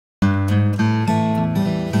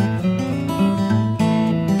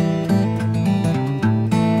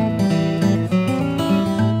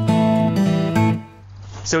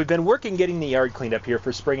So we've been working getting the yard cleaned up here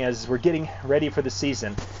for spring as we're getting ready for the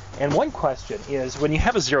season. And one question is, when you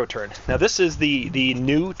have a zero turn, now this is the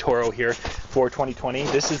new Toro here for 2020.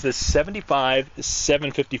 This is the 75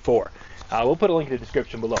 754. We'll put a link in the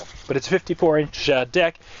description below. But it's a 54-inch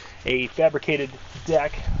deck, a fabricated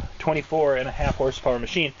deck, 24.5 horsepower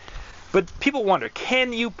machine. But people wonder,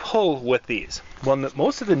 can you pull with these? Well,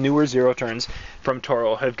 most of the newer zero turns from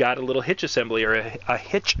Toro have got a little hitch assembly or a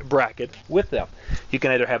hitch bracket with them. You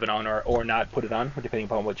can either have it on or not put it on, depending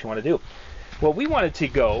upon what you want to do. Well, we wanted to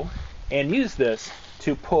go and use this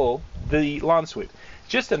to pull the lawn sweep.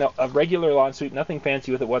 Just a regular lawn sweep, nothing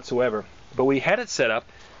fancy with it whatsoever. But we had it set up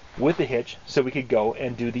with the hitch so we could go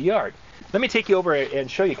and do the yard. Let me take you over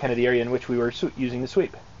and show you kind of the area in which we were using the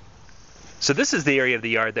sweep. So this is the area of the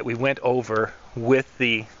yard that we went over with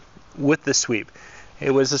the sweep. It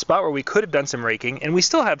was a spot where we could have done some raking, and we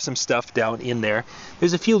still have some stuff down in there.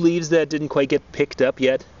 There's a few leaves that didn't quite get picked up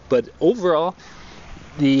yet, but overall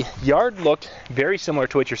the yard looked very similar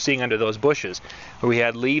to what you're seeing under those bushes, where we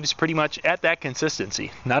had leaves pretty much at that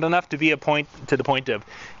consistency. Not enough to be to the point of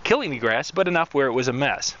killing the grass, but enough where it was a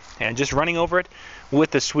mess. And just running over it with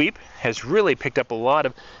the sweep has really picked up a lot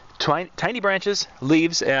of tiny branches,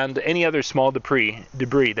 leaves, and any other small debris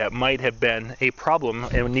that might have been a problem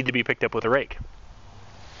and would need to be picked up with a rake.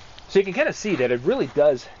 So you can kind of see that it really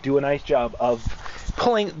does do a nice job of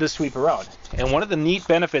pulling the sweep around. And one of the neat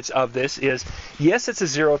benefits of this is, yes, it's a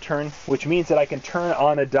zero turn, which means that I can turn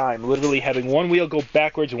on a dime, literally having one wheel go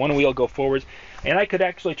backwards and one wheel go forwards, and I could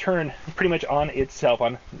actually turn pretty much on itself,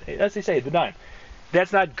 on, as they say, the dime.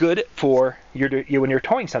 That's not good for when you're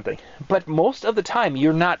towing something. But most of the time,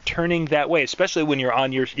 you're not turning that way, especially when you're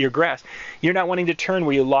on your grass. You're not wanting to turn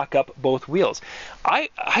where you lock up both wheels. I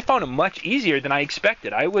found it much easier than I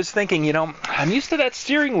expected. I was thinking, you know, I'm used to that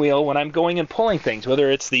steering wheel when I'm going and pulling things, whether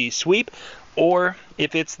it's the sweep or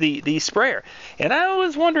if it's the sprayer. And I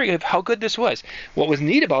was wondering how good this was. What was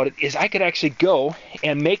neat about it is I could actually go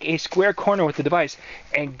and make a square corner with the device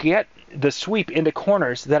and get the sweep into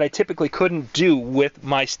corners that I typically couldn't do with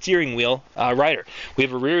my steering wheel rider. We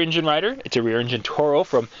have a rear engine rider. It's a rear engine Toro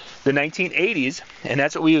from the 1980s, and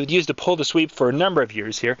that's what we would use to pull the sweep for a number of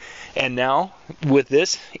years here. And now with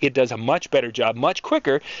this, it does a much better job, much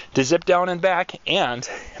quicker to zip down and back, and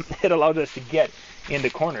it allowed us to get into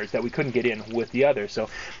corners that we couldn't get in with the other. So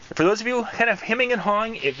for those of you kind of hemming and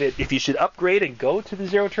hawing if you should upgrade and go to the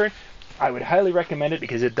zero turn, I would highly recommend it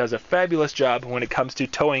because it does a fabulous job when it comes to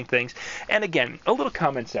towing things. And again, a little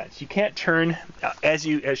common sense. You can't turn as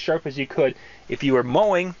sharp as you could if you were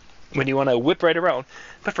mowing when you want to whip right around.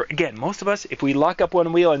 But for, again, most of us, if we lock up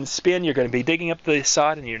one wheel and spin, you're going to be digging up the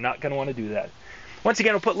sod, and you're not going to want to do that. Once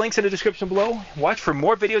again, we'll put links in the description below. Watch for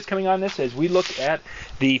more videos coming on this as we look at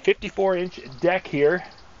the 54-inch deck here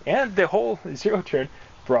and the whole zero turn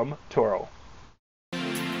from Toro.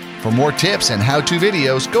 For more tips and how-to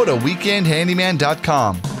videos, go to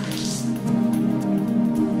weekendhandyman.com.